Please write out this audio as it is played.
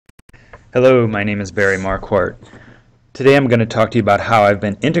Hello, my name is Barry Marquart. Today I'm going to talk to you about how I've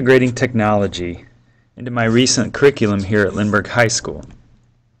been integrating technology into my recent curriculum here at Lindbergh High School.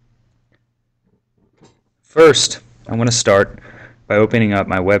 First, I want to start by opening up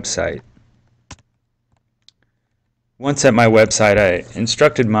my website. Once at my website, I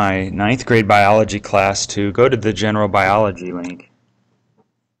instructed my 9th grade biology class to go to the general biology link.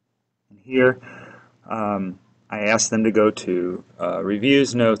 And here, I asked them to go to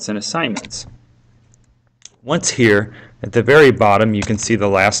reviews, notes, and assignments. Once here, at the very bottom, you can see the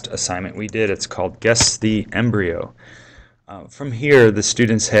last assignment we did. It's called Guess the Embryo. From here, the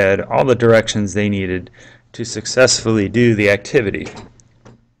students had all the directions they needed to successfully do the activity.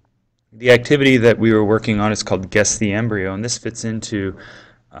 The activity that we were working on is called Guess the Embryo, and this fits into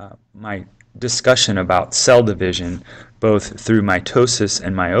my discussion about cell division, both through mitosis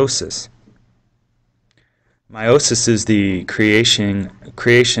and meiosis. Meiosis is the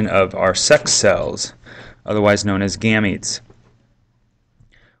creation of our sex cells, otherwise known as gametes.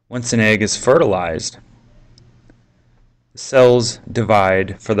 Once an egg is fertilized, the cells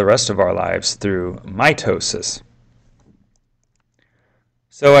divide for the rest of our lives through mitosis.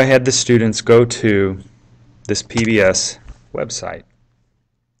 So I had the students go to this PBS website,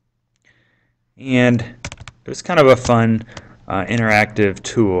 and it was kind of a fun interactive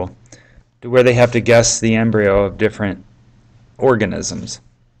tool to where they have to guess the embryo of different organisms.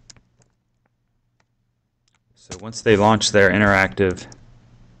 So once they launch their interactive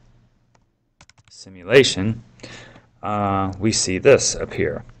simulation, we see this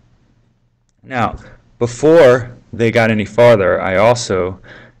appear. Now, before they got any farther, I also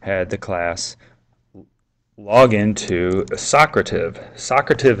had the class log into Socrative.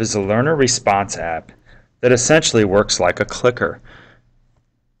 Socrative is a learner response app that essentially works like a clicker.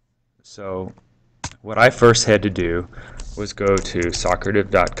 So what I first had to do was go to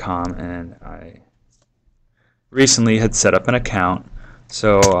socrative.com, and I recently had set up an account,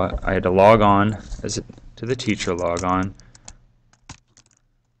 so I had to log on to the teacher log on.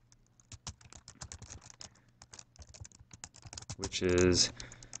 Which is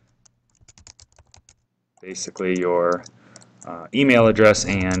basically your email address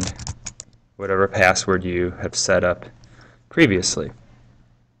and whatever password you have set up previously.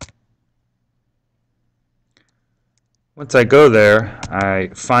 Once I go there, I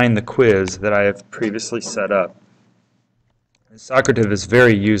find the quiz that I have previously set up. Socrative is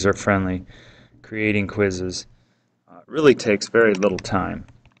very user-friendly. Creating quizzes really takes very little time.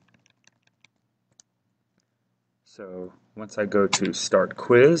 So once I go to Start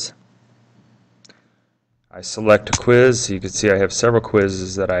Quiz, I select a quiz. You can see I have several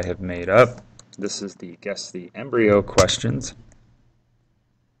quizzes that I have made up. This is the Guess the Embryo questions.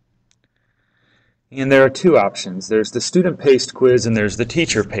 And there are two options. There's the student-paced quiz and there's the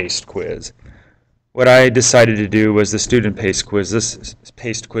teacher-paced quiz. What I decided to do was the student-paced quiz. This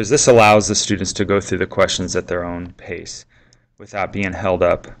allows the students to go through the questions at their own pace without being held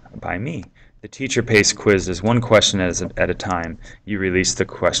up by me. The teacher-paced quiz is one question at a time. You release the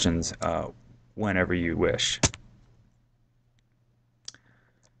questions whenever you wish.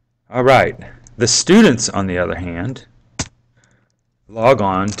 All right. The students, on the other hand, log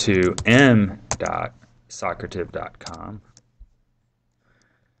on to m.socrative.com,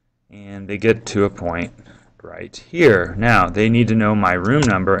 and they get to a point right here. Now, they need to know my room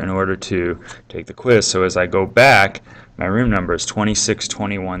number in order to take the quiz. So as I go back, my room number is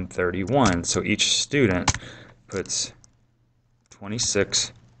 262131. So each student puts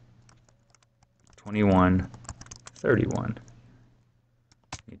 262131.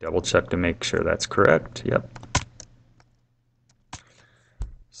 You double check to make sure that's correct. Yep.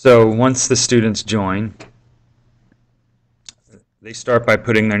 So once the students join, they start by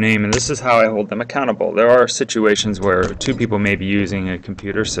putting their name, and this is how I hold them accountable. There are situations where two people may be using a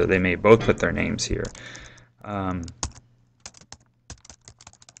computer, so they may both put their names here.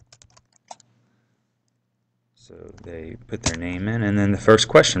 So they put their name in, and then the first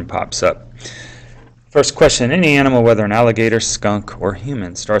question pops up. First question: any animal, whether an alligator, skunk, or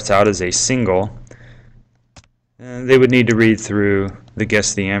human, starts out as a single. They would need to read through the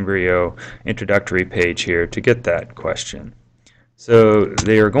Guess the Embryo introductory page here to get that question. So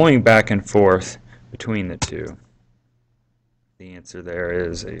they are going back and forth between the two. The answer there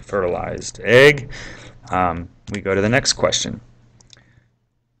is a fertilized egg. We go to the next question.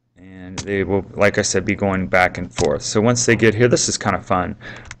 And they will, like I said, be going back and forth. So once they get here, this is kind of fun.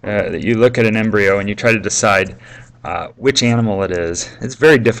 You look at an embryo and you try to decide which animal it is. It's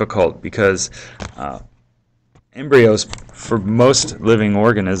very difficult because embryos, for most living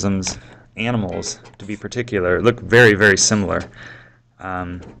organisms, animals to be particular, look very, very similar.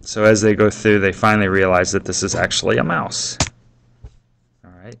 So as they go through, they finally realize that this is actually a mouse.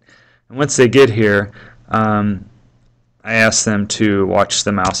 All right. And once they get here, I ask them to watch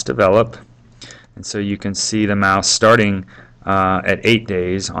the mouse develop. And so you can see the mouse starting at 8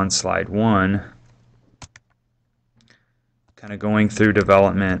 days on slide 1, kind of going through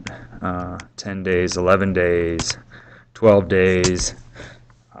development, 10 days, 11 days, 12 days,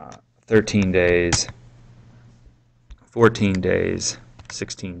 13 days, 14 days,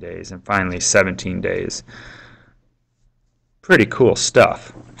 16 days, and finally 17 days. Pretty cool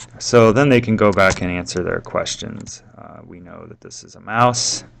stuff. So then they can go back and answer their questions. We know that this is a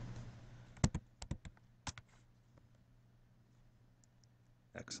mouse.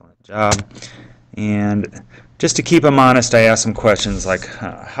 Excellent job. And just to keep them honest, I asked them questions like,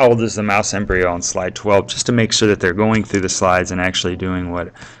 how old is the mouse embryo on slide 12, just to make sure that they're going through the slides and actually doing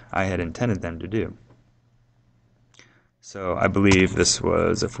what I had intended them to do. So I believe this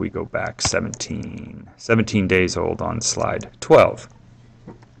was, if we go back, 17 days old on slide 12.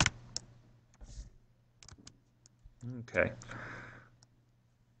 Okay.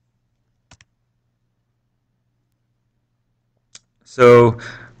 So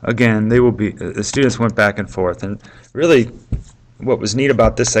again, the students went back and forth, and really what was neat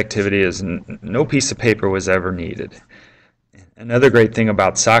about this activity is no piece of paper was ever needed. Another great thing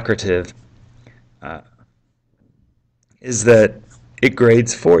about Socrative is that it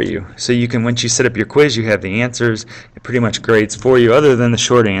grades for you. So you can, once you set up your quiz, you have the answers. It pretty much grades for you, other than the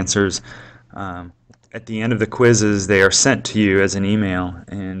short answers. At the end of the quizzes, they are sent to you as an email,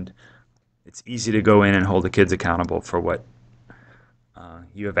 and it's easy to go in and hold the kids accountable for what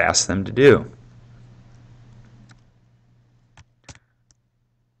you have asked them to do.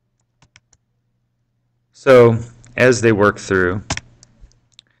 So as they work through,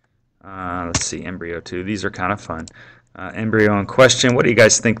 let's see, Embryo 2. These are kind of fun. Embryo in question, what do you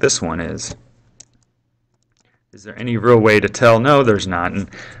guys think this one is? Is there any real way to tell? No, there's not. And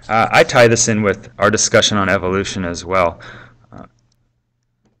I tie this in with our discussion on evolution as well.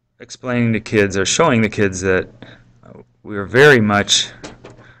 Explaining to kids or showing the kids that we are very much,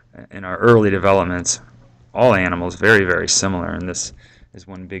 in our early developments, all animals very, very similar, and this is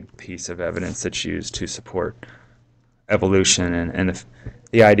one big piece of evidence that's used to support evolution and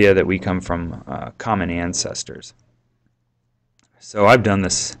the idea that we come from common ancestors. So I've done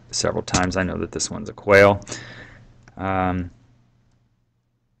this several times. I know that this one's a quail. My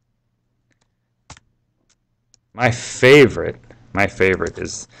favorite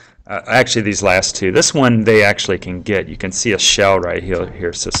is actually these last two. This one they actually can get. You can see a shell right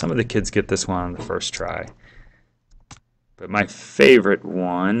here. So some of the kids get this one on the first try. But my favorite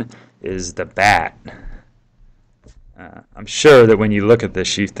one is the bat. I'm sure that when you look at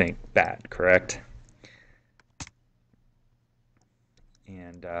this, you think bat, correct?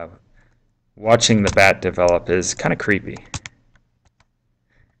 And watching the bat develop is kind of creepy.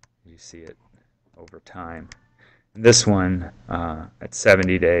 You see it over time. And this one at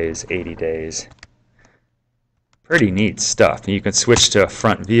 70 days, 80 days. Pretty neat stuff. And you can switch to a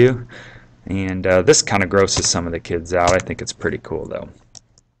front view. And this kind of grosses some of the kids out. I think it's pretty cool, though.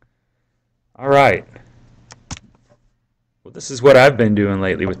 All right. Well, this is what I've been doing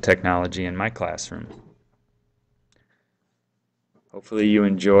lately with technology in my classroom. Hopefully you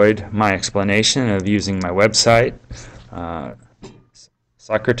enjoyed my explanation of using my website,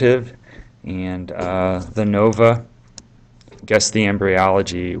 Socrative, and the NOVA Guess the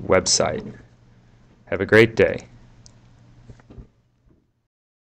Embryology website. Have a great day.